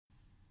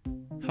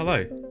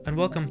Hello, and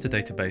welcome to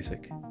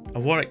DataBasic, a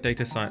Warwick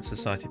Data Science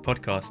Society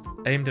podcast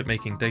aimed at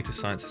making data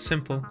science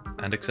simple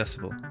and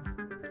accessible.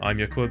 I'm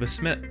Yakuba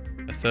Smith,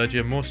 a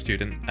third-year Morse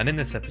student, and in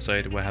this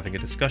episode we're having a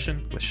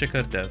discussion with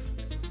Shikhar Dev,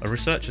 a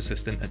research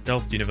assistant at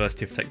Delft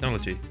University of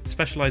Technology,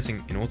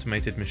 specialising in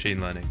automated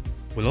machine learning.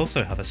 We'll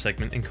also have a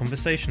segment in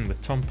conversation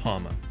with Tom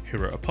Palmer, who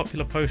wrote a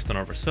popular post on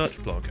our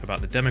research blog about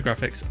the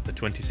demographics of the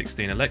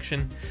 2016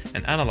 election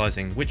and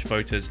analysing which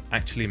voters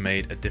actually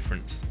made a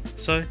difference.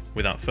 So,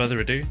 without further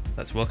ado,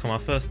 let's welcome our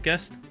first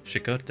guest,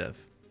 Shikhar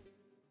Dev.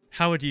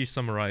 How would you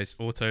summarise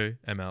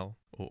AutoML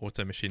or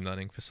auto machine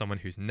learning for someone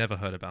who's never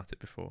heard about it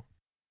before?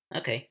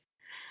 Okay.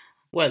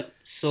 Well,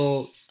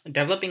 so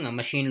developing a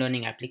machine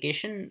learning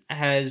application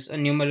has a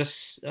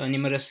numerous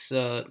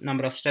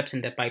number of steps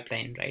in the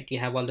pipeline, right? You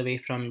have all the way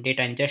from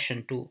data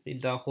ingestion to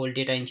the whole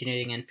data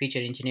engineering and feature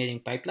engineering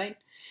pipeline,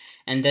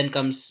 and then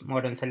comes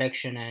model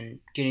selection and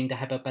tuning the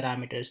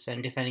hyperparameters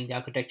and designing the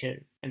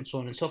architecture and so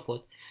on and so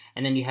forth.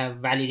 And then you have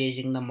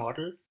validating the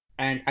model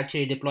and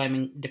actually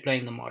deploying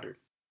the model.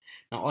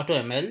 Now,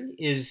 AutoML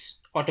is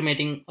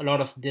automating a lot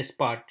of this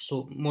part.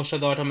 So most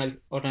of the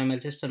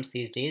AutoML systems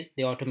these days,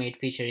 they automate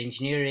feature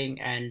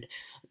engineering and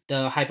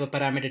the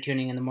hyperparameter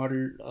tuning and the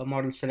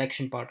model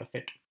selection part of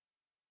it.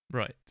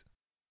 Right.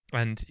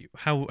 And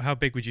how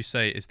big would you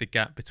say is the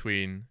gap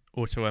between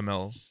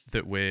AutoML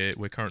that we're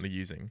currently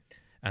using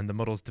and the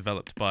models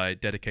developed by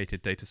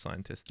dedicated data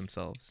scientists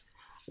themselves?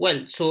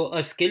 Well, so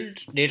a skilled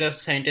data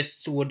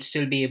scientist would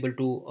still be able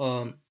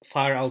to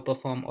far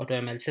outperform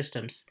AutoML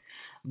systems.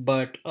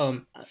 But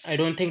I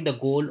don't think the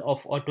goal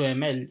of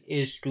AutoML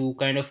is to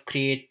kind of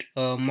create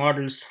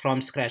models from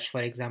scratch.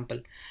 For example,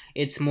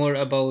 it's more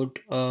about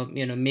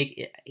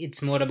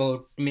it's more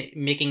about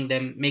making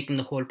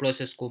the whole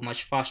process go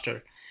much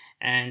faster.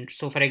 And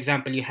so, for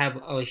example, you have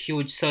a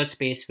huge search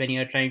space when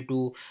you're trying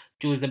to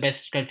choose the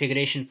best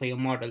configuration for your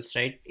models,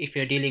 right? If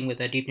you're dealing with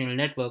a deep neural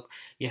network,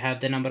 you have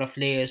the number of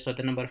layers or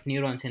the number of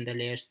neurons in the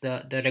layers,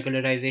 the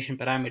regularization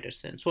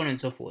parameters, and so on and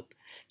so forth.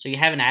 So you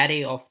have an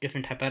array of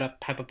different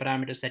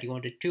hyperparameters that you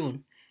want to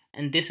tune.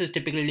 And this is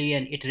typically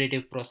an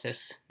iterative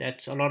process.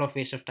 That's a lot of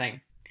waste of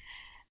time.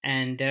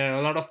 And there are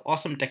a lot of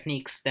awesome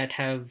techniques that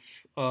have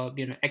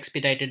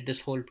expedited this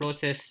whole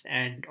process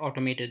and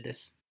automated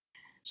this.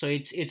 So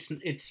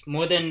it's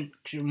more than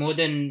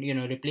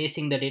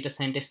replacing the data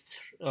scientists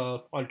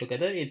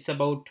altogether. It's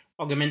about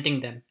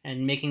augmenting them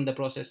and making the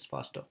process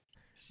faster.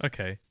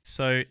 Okay,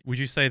 so would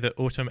you say that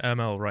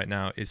AutoML right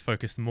now is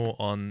focused more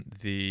on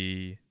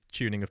the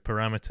tuning of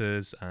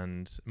parameters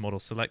and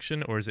model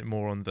selection, or is it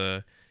more on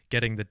the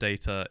getting the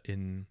data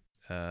in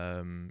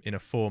a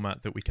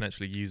format that we can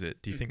actually use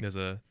it? Do you think there's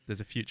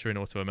a future in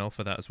AutoML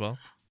for that as well?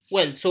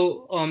 Well,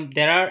 so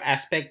there are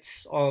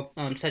aspects of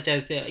such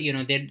as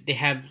they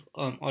have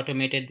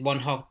automated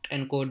one-hot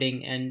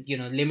encoding and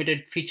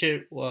limited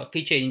feature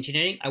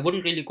engineering. I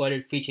wouldn't really call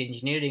it feature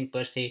engineering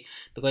per se,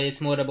 because it's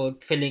more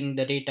about filling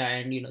the data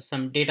and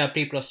some data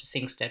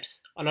pre-processing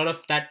steps. A lot of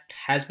that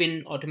has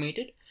been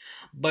automated,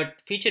 but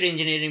feature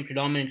engineering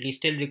predominantly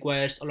still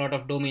requires a lot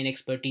of domain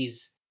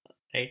expertise,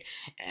 right?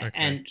 Okay.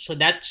 And so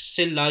that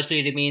still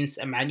largely remains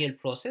a manual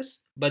process.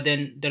 But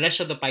then the rest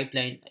of the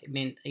pipeline, I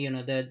mean,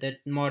 the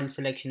model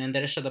selection and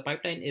the rest of the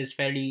pipeline is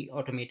fairly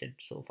automated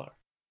so far.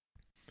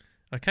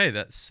 Okay,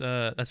 that's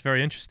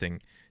very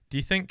interesting. Do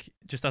you think,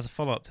 just as a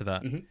follow up to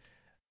that, Hmm.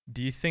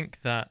 do you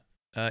think that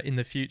in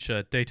the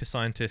future data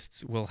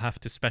scientists will have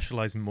to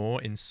specialize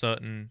more in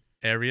certain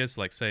areas,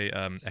 like say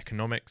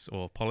economics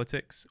or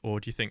politics, or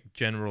do you think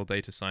general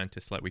data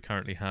scientists like we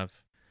currently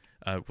have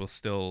will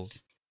still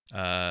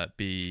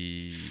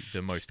be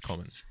the most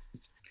common?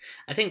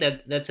 I think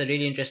that that's a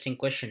really interesting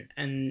question,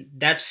 and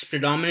that's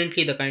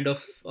predominantly the kind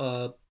of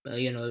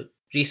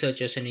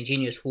researchers and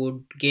engineers who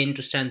would gain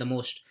to stand the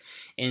most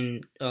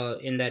in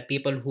that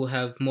people who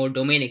have more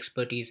domain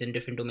expertise in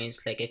different domains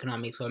like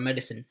economics or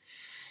medicine,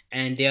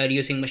 and they are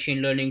using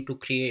machine learning to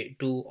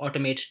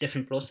automate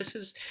different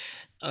processes,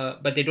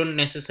 but they don't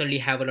necessarily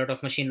have a lot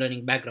of machine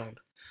learning background.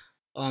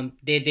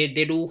 They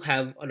do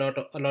have a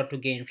lot to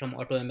gain from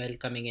AutoML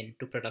coming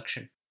into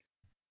production.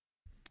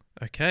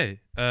 Okay,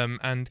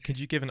 and could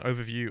you give an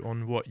overview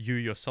on what you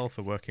yourself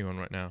are working on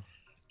right now?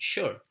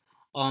 Sure.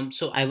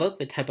 So I work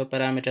with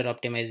hyperparameter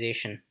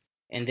optimization.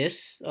 In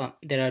this,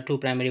 there are two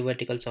primary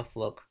verticals of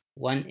work.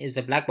 One is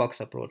the black box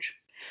approach.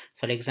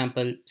 For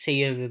example, say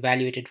you have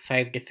evaluated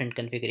five different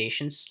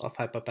configurations of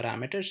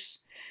hyperparameters.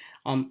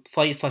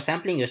 For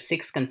sampling your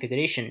sixth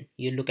configuration,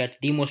 you look at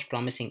the most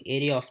promising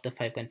area of the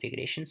five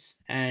configurations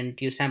and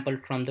you sample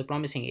from the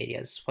promising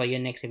areas for your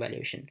next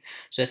evaluation.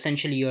 So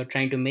essentially, you are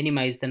trying to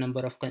minimize the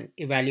number of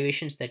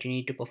evaluations that you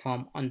need to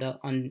perform on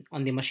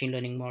the machine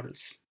learning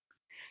models.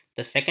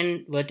 The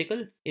second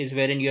vertical is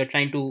wherein you're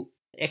trying to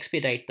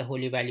expedite the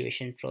whole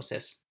evaluation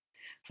process.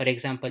 For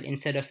example,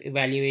 instead of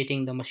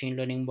evaluating the machine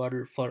learning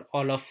model for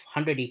all of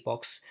 100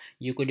 epochs,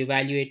 you could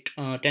evaluate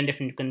 10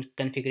 different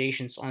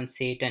configurations on,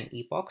 say, 10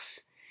 epochs,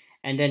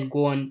 and then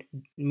go on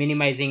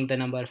minimizing the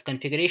number of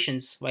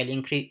configurations while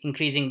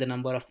increasing the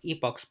number of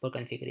epochs per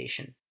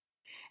configuration.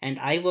 And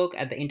I work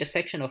at the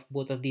intersection of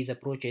both of these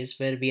approaches,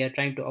 where we are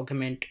trying to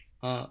augment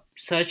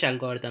search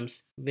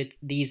algorithms with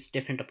these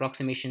different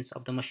approximations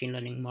of the machine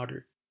learning model.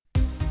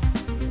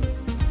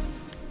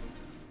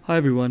 Hi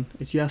everyone,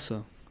 it's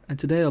Yasser, and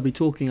today I'll be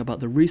talking about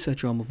the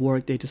research arm of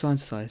Warwick Data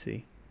Science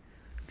Society.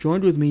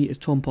 Joined with me is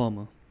Tom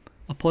Palmer,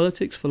 a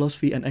politics,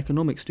 philosophy and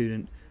economics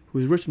student who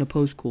has written a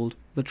post called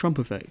The Trump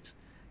Effect: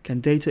 Can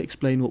Data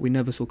Explain What We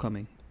Never Saw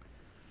Coming?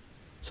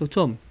 So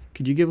Tom,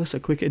 could you give us a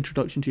quick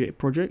introduction to your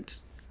project?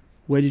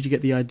 Where did you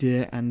get the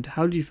idea and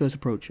how did you first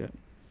approach it?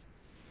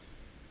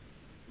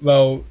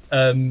 Well,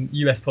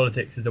 US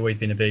politics has always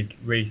been a big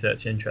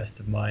research interest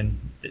of mine.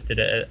 Did it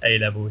at A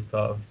level as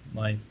part of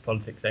my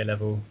politics A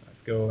level at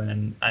school,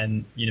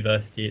 and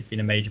university. It's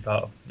been a major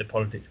part of the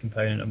politics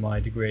component of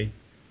my degree.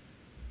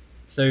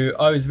 So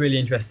I was really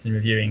interested in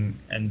reviewing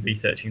and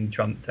researching the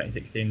Trump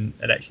 2016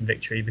 election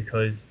victory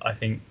because I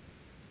think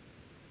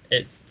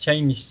it's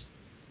changed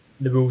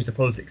the rules of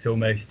politics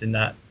almost, in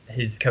that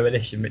his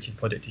coalition, which his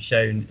project has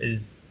shown,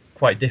 is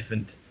quite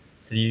different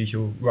to the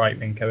usual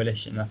right-wing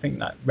coalition. I think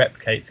that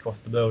replicates across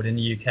the world. In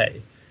the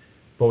UK,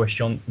 Boris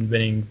Johnson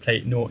winning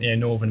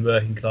northern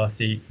working class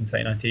seats in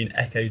 2019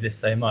 echoes this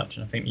so much,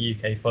 and I think the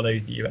UK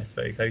follows the US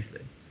very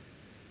closely.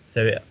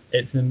 So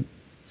it's to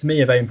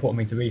me a very important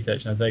thing to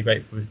research, and I was very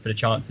grateful for the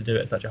chance to do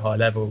it at such a high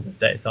level with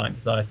Data Science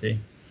Society.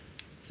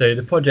 So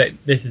the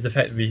project, this is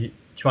effectively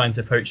trying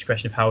to approach the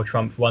question of how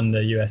Trump won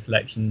the US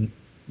election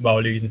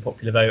while losing the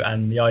popular vote,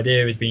 and the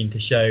idea has been to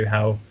show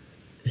how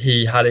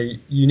he had a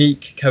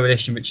unique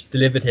coalition which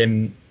delivered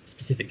him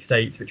specific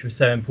states which were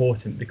so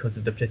important because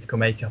of the political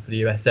makeup of the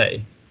USA,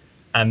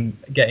 and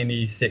getting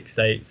these 6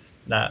 states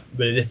that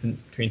were the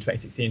difference between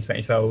 2016 and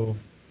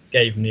 2012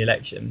 gave him the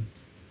election.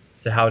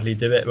 So how did he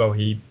do it? Well,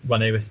 he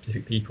won over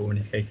specific people. In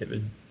this case, it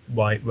was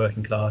white,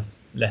 working class,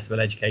 less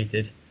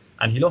well-educated,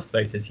 and he lost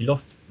voters. He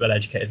lost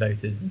well-educated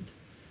voters, and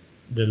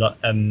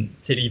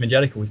particularly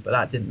evangelicals, but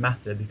that didn't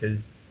matter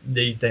because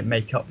these don't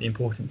make up the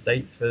important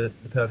states for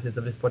the purposes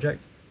of this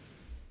project.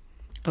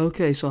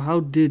 Okay, so how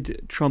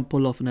did Trump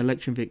pull off an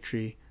election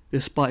victory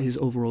despite his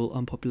overall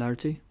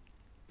unpopularity?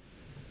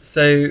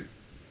 So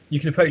you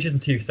can approach this from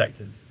 2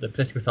 perspectives, the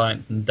political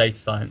science and data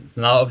science.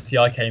 And obviously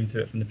I came to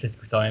it from the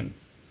political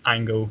science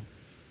angle.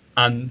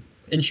 And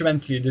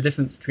instrumentally, the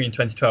difference between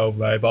 2012,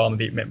 where Obama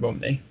beat Mitt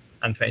Romney,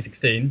 and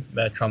 2016,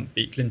 where Trump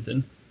beat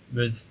Clinton,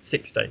 was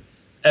 6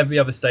 states. Every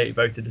other state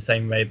voted the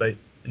same way both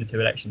in the 2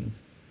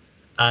 elections.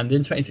 And in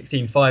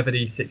 2016, 5 of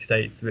these 6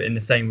 states were in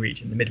the same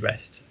region, the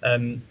Midwest.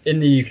 In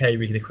the UK,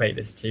 we can equate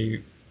this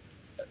to,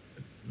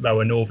 well,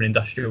 a northern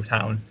industrial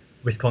town: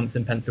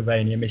 Wisconsin,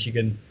 Pennsylvania,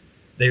 Michigan.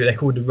 They're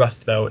called the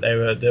Rust Belt. They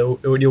were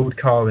the old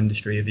car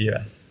industry of the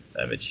US,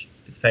 which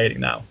is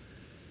failing now.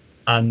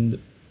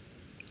 And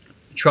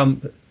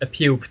Trump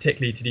appealed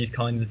particularly to these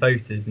kinds of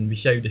voters, and we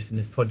showed this in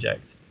this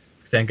project.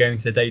 So then going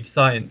to the data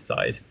science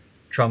side,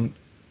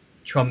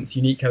 Trump's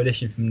unique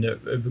coalition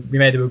we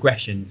made a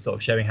regression sort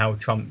of showing how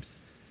Trump's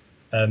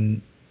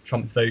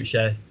vote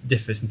share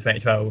differs from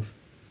 2012,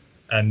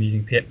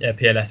 using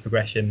PLS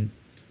regression,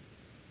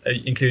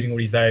 including all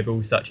these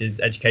variables such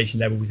as education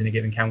levels in a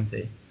given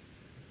county.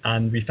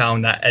 And we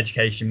found that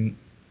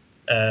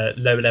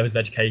lower levels of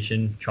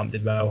education, Trump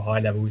did well; high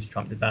levels,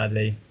 Trump did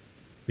badly.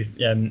 With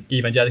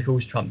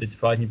evangelicals, Trump did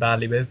surprisingly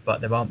badly with,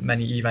 but there aren't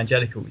many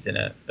evangelicals in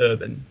an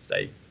urban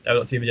state. There are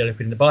lots of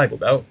evangelicals in the Bible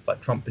Belt,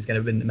 but Trump is going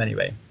to win them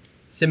anyway.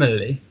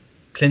 Similarly,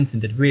 Clinton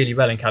did really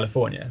well in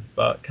California,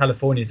 but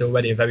California is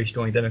already a very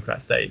strong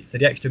Democrat state, so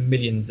the extra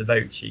millions of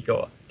votes she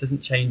got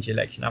doesn't change the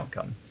election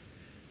outcome.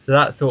 So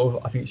that sort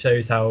of, I think,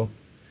 shows how,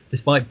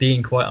 despite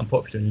being quite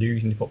unpopular and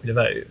losing the popular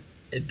vote,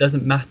 it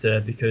doesn't matter,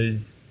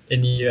 because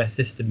in the US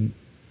system,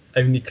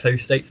 only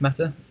close states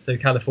matter. So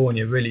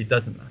California really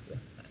doesn't matter.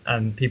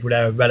 And people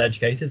there are well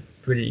educated,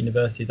 brilliant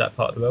universities, that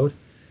part of the world,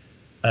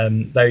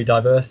 very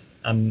diverse.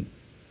 And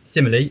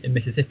similarly, in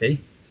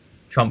Mississippi,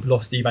 Trump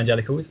lost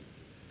evangelicals.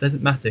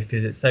 Doesn't matter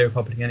because it's so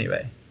Republican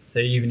anyway. So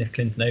even if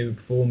Clinton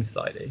overperforms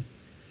slightly,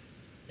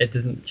 it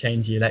doesn't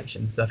change the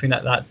election. So I think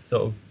that's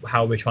sort of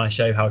how we're trying to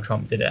show how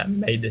Trump did it, and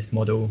made this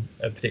model,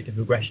 a predictive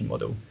regression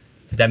model,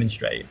 to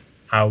demonstrate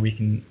how we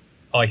can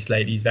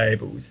isolate these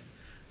variables.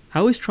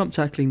 How is Trump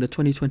tackling the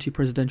 2020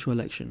 presidential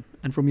election?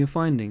 And from your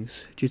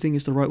findings, do you think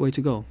it's the right way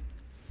to go?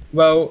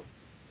 Well,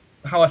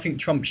 how I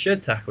think Trump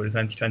should tackle the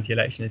 2020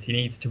 election is he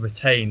needs to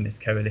retain this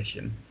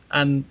coalition.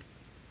 And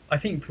I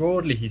think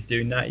broadly he's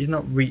doing that. He's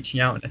not reaching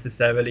out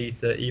necessarily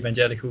to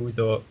evangelicals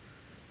or,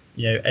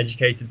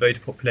 educated voter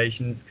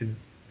populations,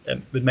 because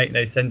it would make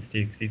no sense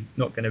to, because he's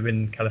not going to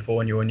win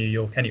California or New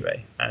York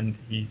anyway, and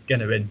he's going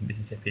to win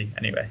Mississippi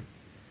anyway.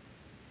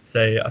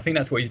 So I think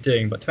that's what he's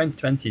doing. But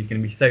 2020 is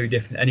going to be so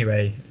different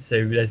anyway.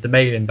 So there's the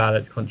mail-in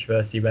ballots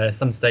controversy, where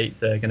some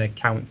states are going to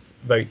count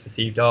votes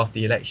received after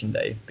the election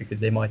day because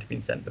they might have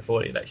been sent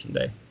before the election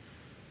day.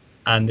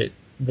 And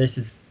this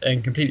is a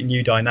completely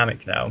new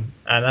dynamic now.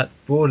 And that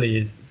broadly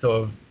is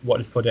sort of what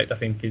this project, I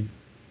think, is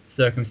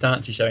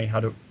circumstantially showing how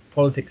the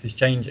politics is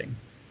changing.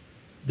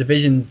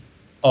 Divisions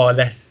are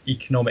less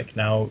economic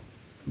now.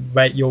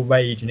 Your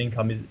wage and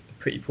income is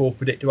pretty poor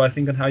predictor, I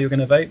think, on how you're going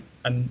to vote.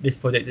 And this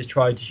project has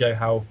tried to show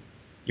how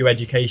your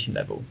education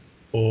level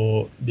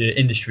or the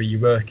industry you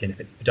work in, if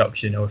it's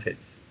production or if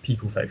it's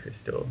people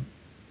focused, or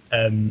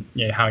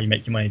how you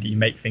make your money. Do you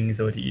make things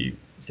or do you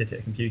sit at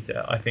a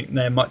computer? I think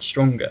they're much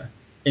stronger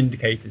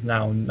indicators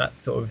now, and that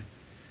sort of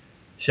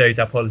shows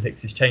how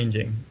politics is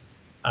changing.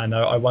 And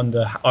I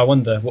wonder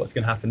what's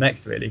going to happen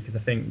next, really, because I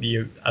think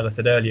as I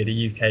said earlier,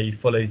 the UK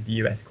follows the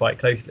US quite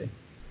closely.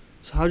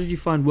 So how did you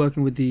find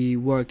working with the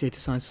Warwick Data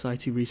Science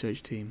Society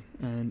research team?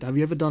 And have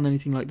you ever done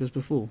anything like this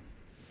before?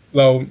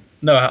 Well,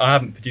 no, I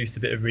haven't produced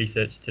a bit of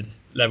research to this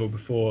level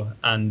before,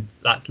 and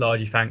that's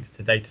largely thanks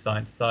to Data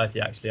Science Society.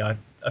 Actually, I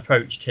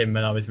approached Tim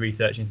when I was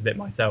researching a bit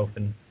myself,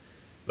 and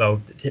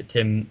well,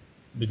 Tim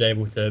was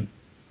able to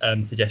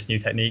suggest new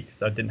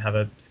techniques. I didn't have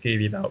a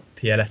scooby about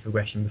PLS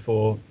regression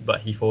before,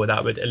 but he thought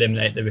that would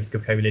eliminate the risk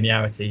of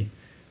collinearity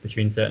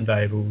between certain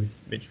variables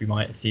which we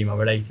might assume are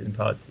related in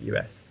parts of the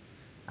US,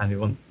 and we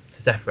want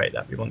to separate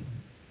that.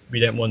 We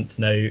don't want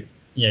to know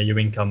your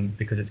income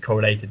because it's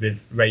correlated with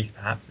race,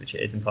 perhaps, which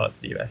it is in parts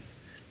of the US.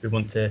 We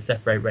want to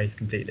separate race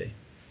completely,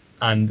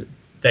 and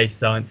Data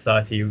Science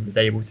Society was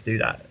able to do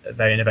that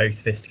in a very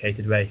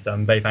sophisticated way. So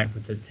I'm very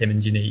thankful to Tim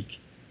and Janique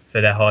for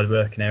their hard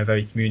work, and they were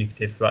very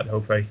communicative throughout the whole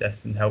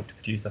process and helped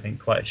produce, I think,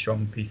 quite a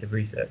strong piece of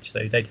research.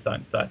 So Data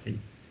Science Society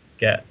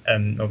get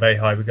a very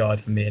high regard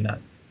from me in that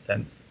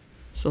sense.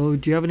 So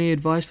do you have any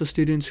advice for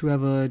students who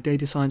have a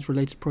data science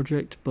related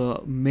project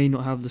but may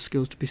not have the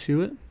skills to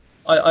pursue it?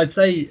 I'd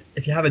say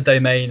if you have a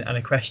domain and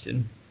a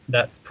question,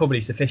 that's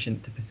probably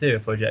sufficient to pursue a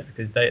project,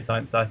 because Data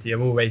Science Society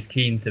are always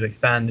keen to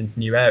expand into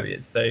new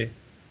areas. So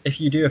if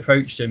you do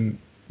approach them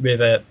with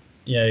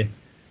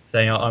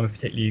saying I'm a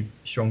particularly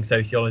strong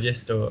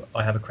sociologist, or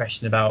I have a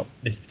question about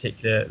this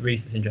particular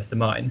research interest of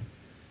mine,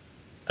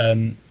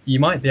 you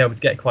might be able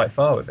to get quite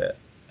far with it,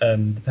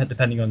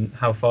 depending on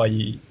how far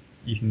you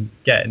can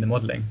get in the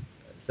modelling.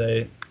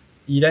 So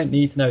you don't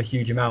need to know a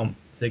huge amount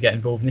to get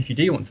involved, and if you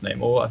do want to know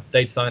more,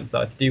 Data Science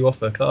Society do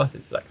offer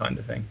classes for that kind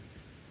of thing.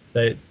 So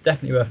it's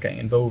definitely worth getting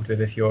involved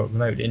with if you're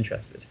remotely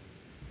interested.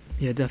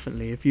 Yeah,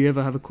 definitely. If you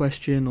ever have a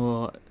question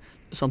or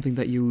something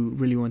that you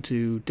really want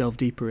to delve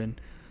deeper in,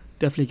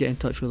 definitely get in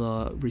touch with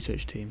our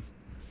research team.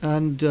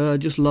 And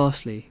just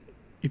lastly,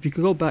 if you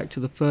could go back to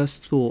the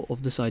first thought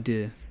of this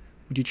idea,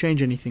 would you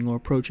change anything or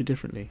approach it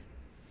differently?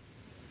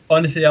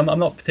 Honestly, I'm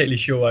not particularly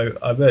sure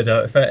I would.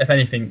 If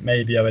anything,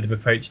 maybe I would have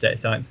approached Data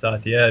Science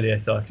Society earlier,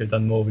 so I could have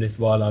done more of this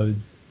while I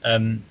was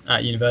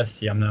at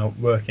university. I'm now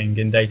working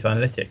in data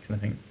analytics, and I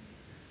think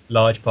a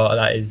large part of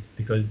that is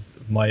because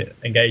of my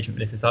engagement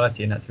with the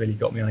society, and that's really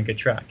got me on a good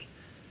track.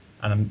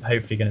 And I'm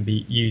hopefully going to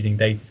be using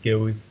data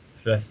skills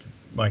for the rest of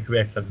my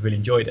career, because I've really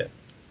enjoyed it.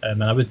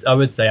 And I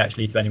would say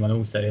actually to anyone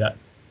also that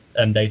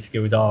data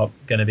skills are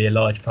going to be a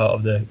large part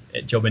of the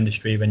job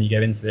industry when you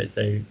go into it.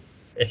 So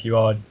if you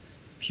are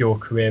pure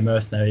career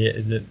mercenary,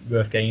 is it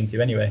worth getting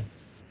into anyway?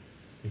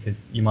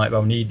 Because you might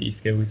well need these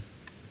skills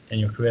in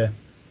your career.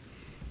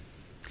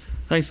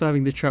 Thanks for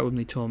having this chat with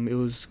me, Tom. It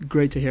was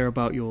great to hear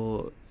about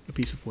your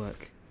piece of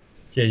work.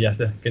 Cheers,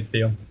 Yasser. Good to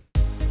be on.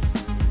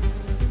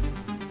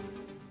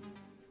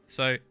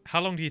 So how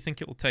long do you think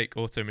it will take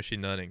auto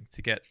machine learning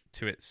to get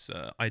to its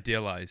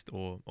idealized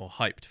or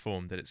hyped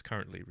form that it's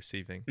currently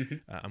receiving?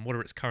 And what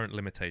are its current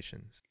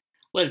limitations?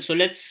 Well, so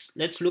let's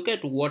look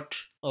at what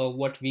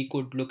we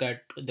could look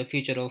at the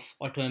future of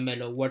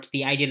AutoML, or what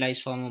the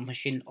idealized form of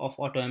machine of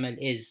AutoML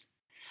is.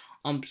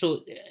 So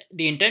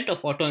the intent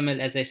of AutoML,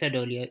 as I said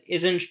earlier,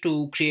 isn't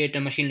to create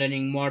a machine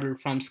learning model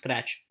from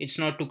scratch. It's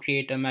not to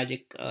create a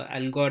magic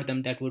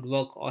algorithm that would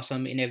work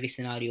awesome in every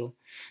scenario,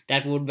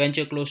 that would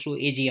venture close to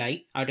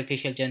AGI,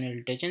 artificial general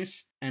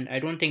intelligence, and I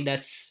don't think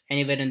that's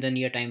anywhere in the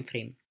near time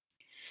frame.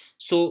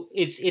 So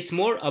it's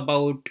more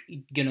about,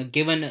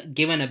 given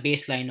a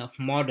baseline of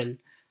model,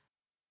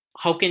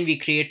 how can we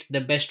create the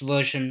best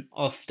version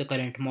of the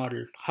current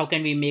model? How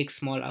can we make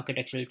small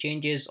architectural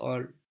changes,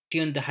 or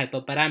tune the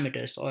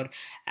hyperparameters,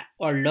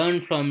 or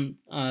learn from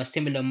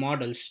similar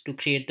models to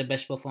create the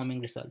best performing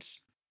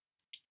results?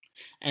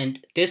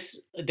 And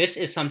this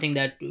is something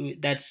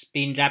that's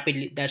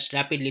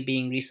rapidly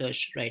being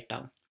researched right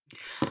now.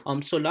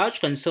 So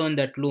large concern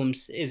that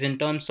looms is in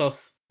terms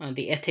of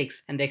the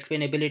ethics and the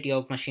explainability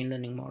of machine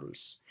learning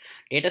models.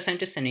 Data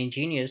scientists and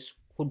engineers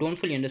who don't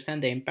fully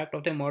understand the impact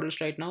of their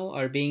models right now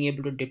are being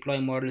able to deploy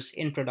models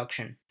in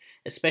production.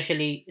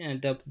 Especially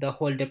the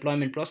whole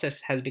deployment process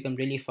has become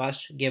really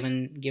fast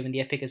given the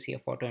efficacy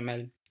of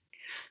AutoML.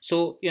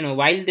 So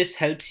while this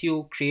helps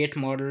you create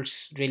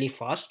models really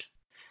fast,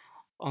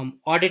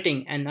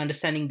 auditing and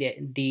understanding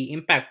the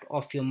impact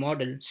of your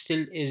model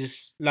still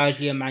is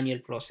largely a manual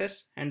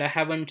process, and I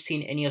haven't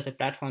seen any of the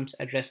platforms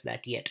address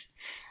that yet.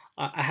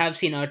 I have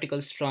seen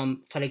articles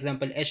from, for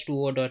example,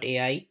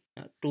 H2O.ai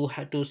to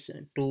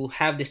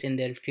have this in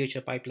their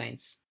future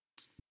pipelines.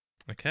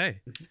 Okay,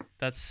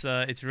 that's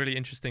it's really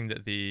interesting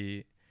that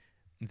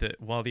that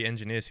while the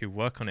engineers who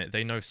work on it,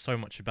 they know so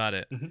much about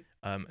it,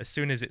 as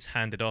soon as it's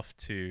handed off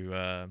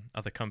to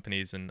other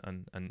companies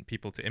and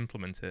people to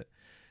implement it,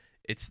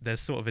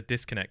 there's sort of a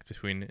disconnect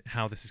between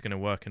how this is going to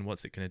work and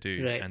what's it going to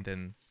do, Right. and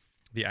then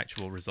the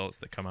actual results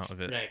that come out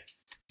of it. Right.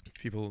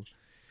 People,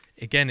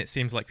 again, it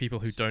seems like people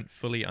who don't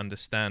fully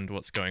understand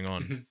what's going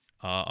on Mhm.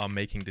 are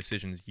making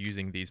decisions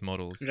using these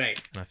models,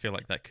 Right. and I feel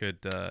like that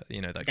could that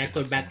That could could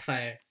have some.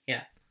 backfire.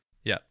 Yeah.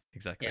 Yeah,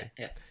 exactly. Yeah.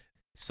 Yeah.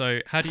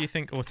 So, how do you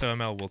think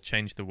AutoML will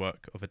change the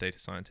work of a data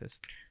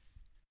scientist?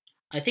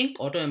 I think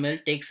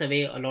AutoML takes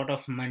away a lot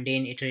of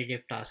mundane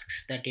iterative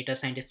tasks that data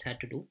scientists had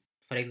to do.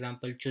 For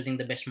example, choosing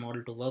the best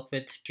model to work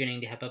with,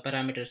 tuning the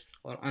hyperparameters,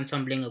 or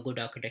ensembling a good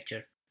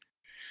architecture.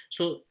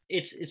 So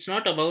it's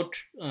not about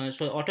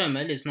so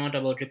AutoML is not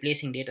about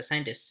replacing data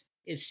scientists.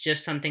 It's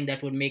just something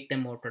that would make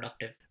them more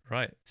productive.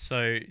 Right.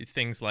 So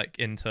things like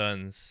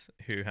interns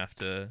who have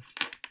to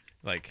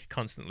like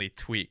constantly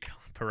tweak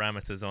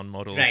parameters on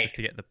models Right. just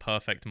to get the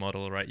perfect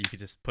model, right? You could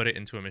just put it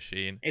into a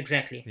machine,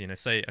 Exactly.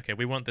 say, okay,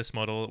 we want this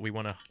model, we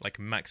want to like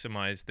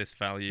maximize this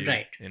value,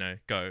 Right.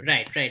 go.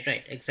 Right,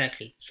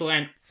 exactly. So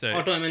and So,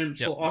 AutoML,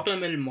 yep. so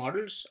AutoML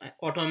models,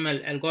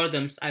 AutoML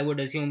algorithms, I would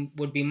assume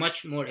would be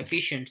much more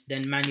efficient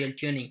than manual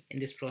tuning in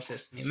this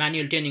process.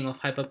 Manual tuning of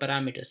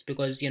hyperparameters,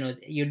 because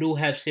you do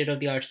have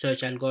state-of-the-art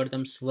search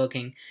algorithms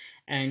working,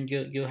 and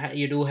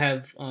you do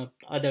have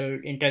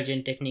other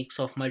intelligent techniques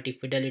of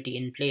multi-fidelity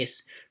in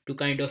place to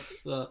kind of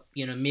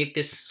make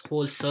this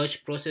whole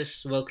search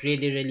process work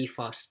really really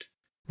fast.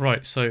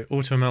 Right. So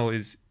AutoML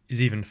is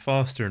even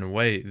faster in a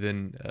way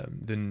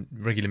than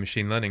regular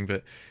machine learning,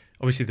 but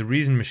obviously the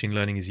reason machine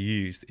learning is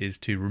used is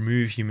to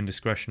remove human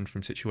discretion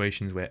from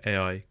situations where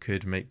AI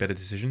could make better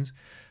decisions.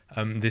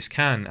 This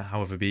can,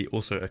 however, be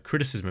also a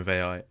criticism of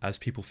AI as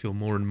people feel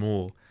more and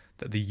more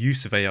that the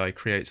use of AI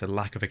creates a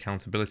lack of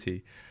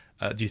accountability.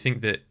 Do you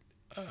think that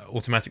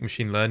automatic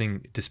machine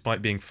learning,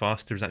 despite being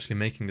faster, is actually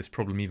making this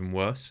problem even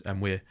worse,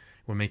 and we're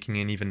making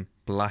an even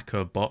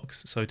blacker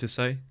box, so to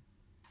say?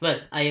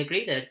 Well, I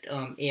agree that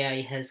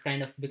AI has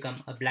kind of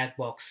become a black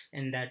box,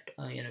 in that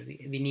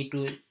we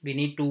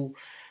need to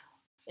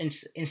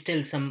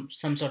instill some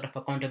sort of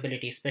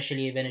accountability,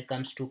 especially when it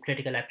comes to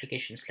critical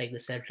applications like the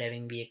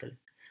self-driving vehicle.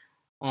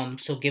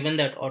 So given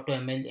that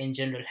AutoML in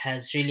general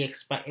has really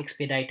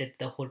expedited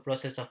the whole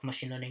process of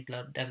machine learning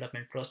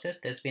development process,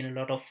 there's been a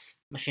lot of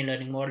machine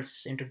learning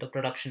models into the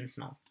production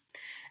now,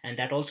 and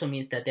that also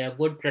means that there are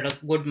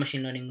good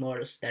machine learning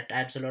models that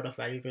adds a lot of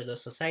value to the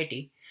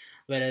society,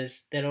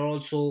 whereas there are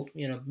also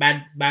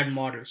bad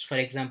models. For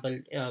example,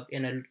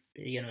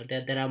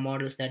 there are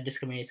models that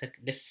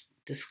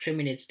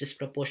discriminates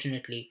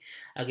disproportionately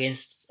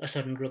against a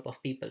certain group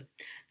of people.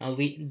 Now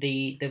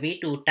the way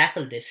to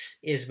tackle this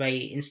is by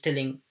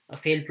instilling a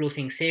fail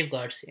proofing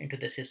safeguards into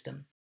the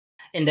system.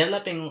 In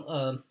developing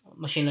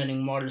machine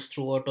learning models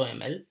through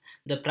AutoML,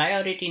 the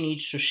priority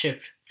needs to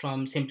shift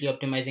from simply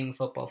optimizing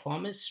for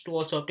performance to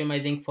also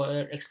optimizing for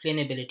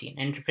explainability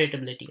and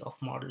interpretability of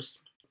models.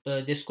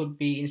 This could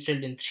be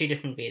instilled in three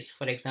different ways.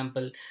 For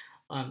example,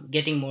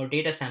 getting more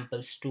data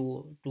samples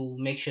to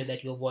make sure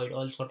that you avoid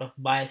all sort of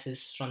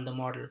biases from the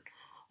model,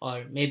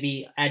 or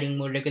maybe adding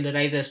more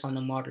regularizers on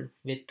the model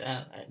with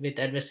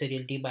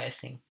adversarial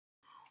debiasing,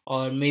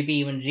 or maybe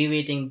even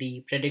reweighting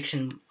the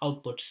prediction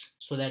outputs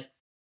so that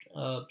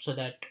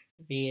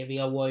we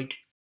avoid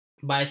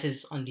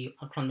biases on the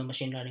from the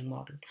machine learning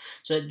model.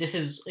 So this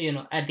is,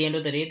 at the end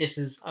of the day, this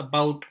is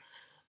about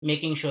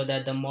making sure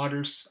that the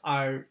models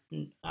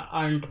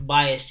aren't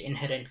biased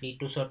inherently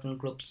to certain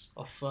groups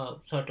of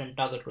certain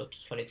target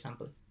groups, for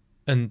example.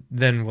 And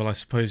then, well, I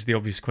suppose the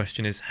obvious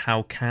question is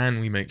how can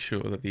we make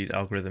sure that these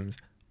algorithms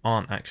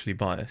aren't actually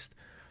biased?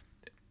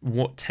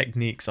 What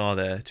techniques are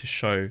there to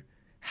show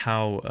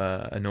how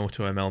an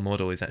AutoML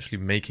model is actually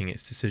making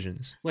its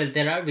decisions? Well,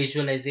 there are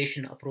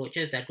visualization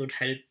approaches that could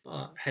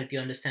help you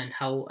understand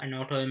how an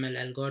AutoML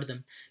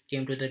algorithm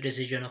came to the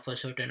decision of a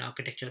certain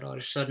architecture or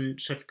a certain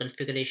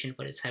configuration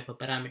for its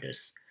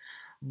hyperparameters.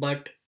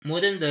 But more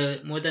than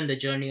the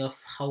journey of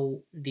how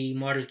the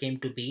model came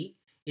to be,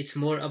 it's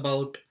more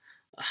about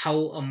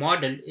how a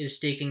model is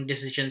taking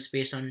decisions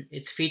based on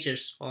its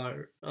features,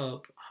 or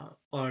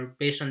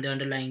based on the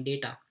underlying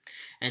data.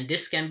 And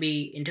this can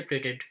be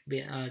interpreted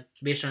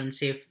based on,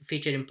 say,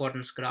 feature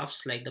importance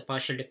graphs like the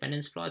partial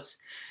dependence plots,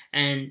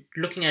 and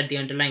looking at the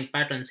underlying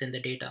patterns in the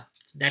data.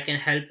 That can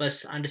help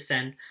us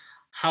understand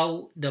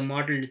how the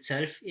model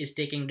itself is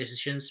taking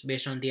decisions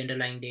based on the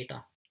underlying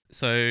data.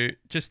 So,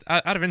 just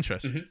out of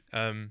interest,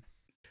 Mhm.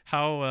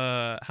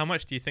 how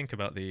much do you think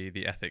about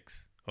the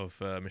ethics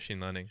of machine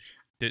learning?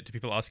 Do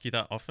people ask you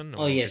that often,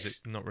 Oh or is it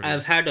yes, not I've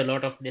really? had a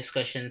lot of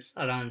discussions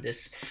around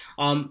this.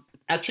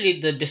 Actually,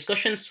 the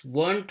discussions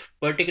weren't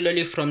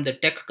particularly from the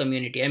tech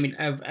community. I mean,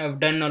 I've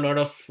done Mm,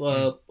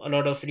 a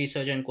lot of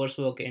research and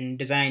coursework in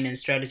design and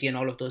strategy and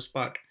all of those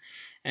part.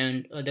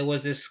 And there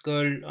was this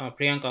girl,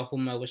 Priyanka,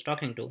 whom I was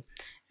talking to,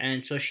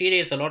 and so she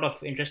raised a lot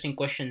of interesting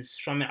questions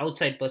from an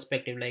outside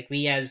perspective. Like,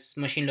 we as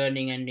machine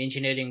learning and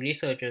engineering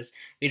researchers,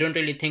 we don't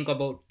really think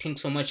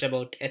so much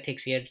about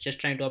ethics. We are just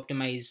trying to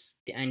optimize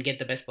and get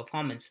the best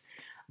performance.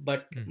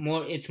 But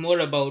mm. it's more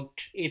about,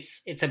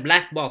 it's a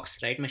black box,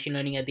 right? Machine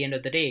learning, at the end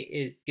of the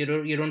day, you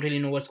don't really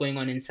know what's going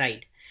on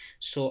inside.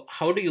 So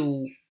how do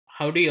you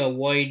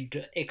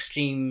avoid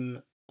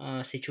extreme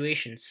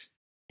situations?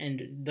 And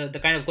the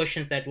kind of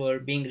questions that were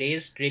being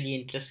raised really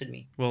interested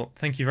me. Well,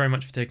 thank you very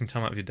much for taking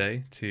time out of your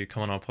day to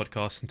come on our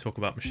podcast and talk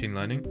about machine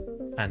learning.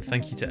 And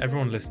thank you to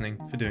everyone listening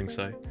for doing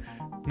so.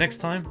 Next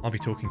time, I'll be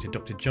talking to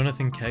Dr.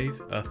 Jonathan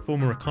Cave, a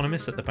former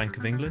economist at the Bank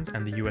of England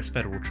and the US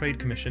Federal Trade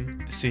Commission,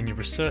 a senior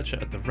researcher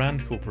at the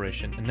RAND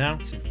Corporation, and now,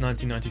 since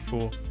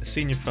 1994, a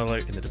senior fellow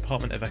in the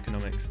Department of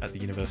Economics at the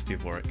University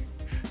of Warwick.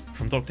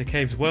 From Dr.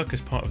 Cave's work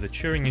as part of the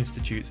Turing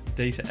Institute's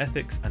Data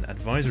Ethics and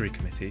Advisory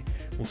Committee,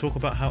 we'll talk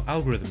about how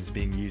algorithms are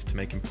being used to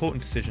make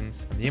important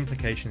decisions and the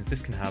implications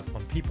this can have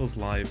on people's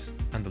lives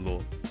and the law.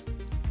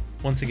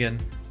 Once again,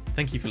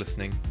 thank you for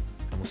listening,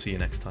 and we'll see you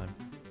next time.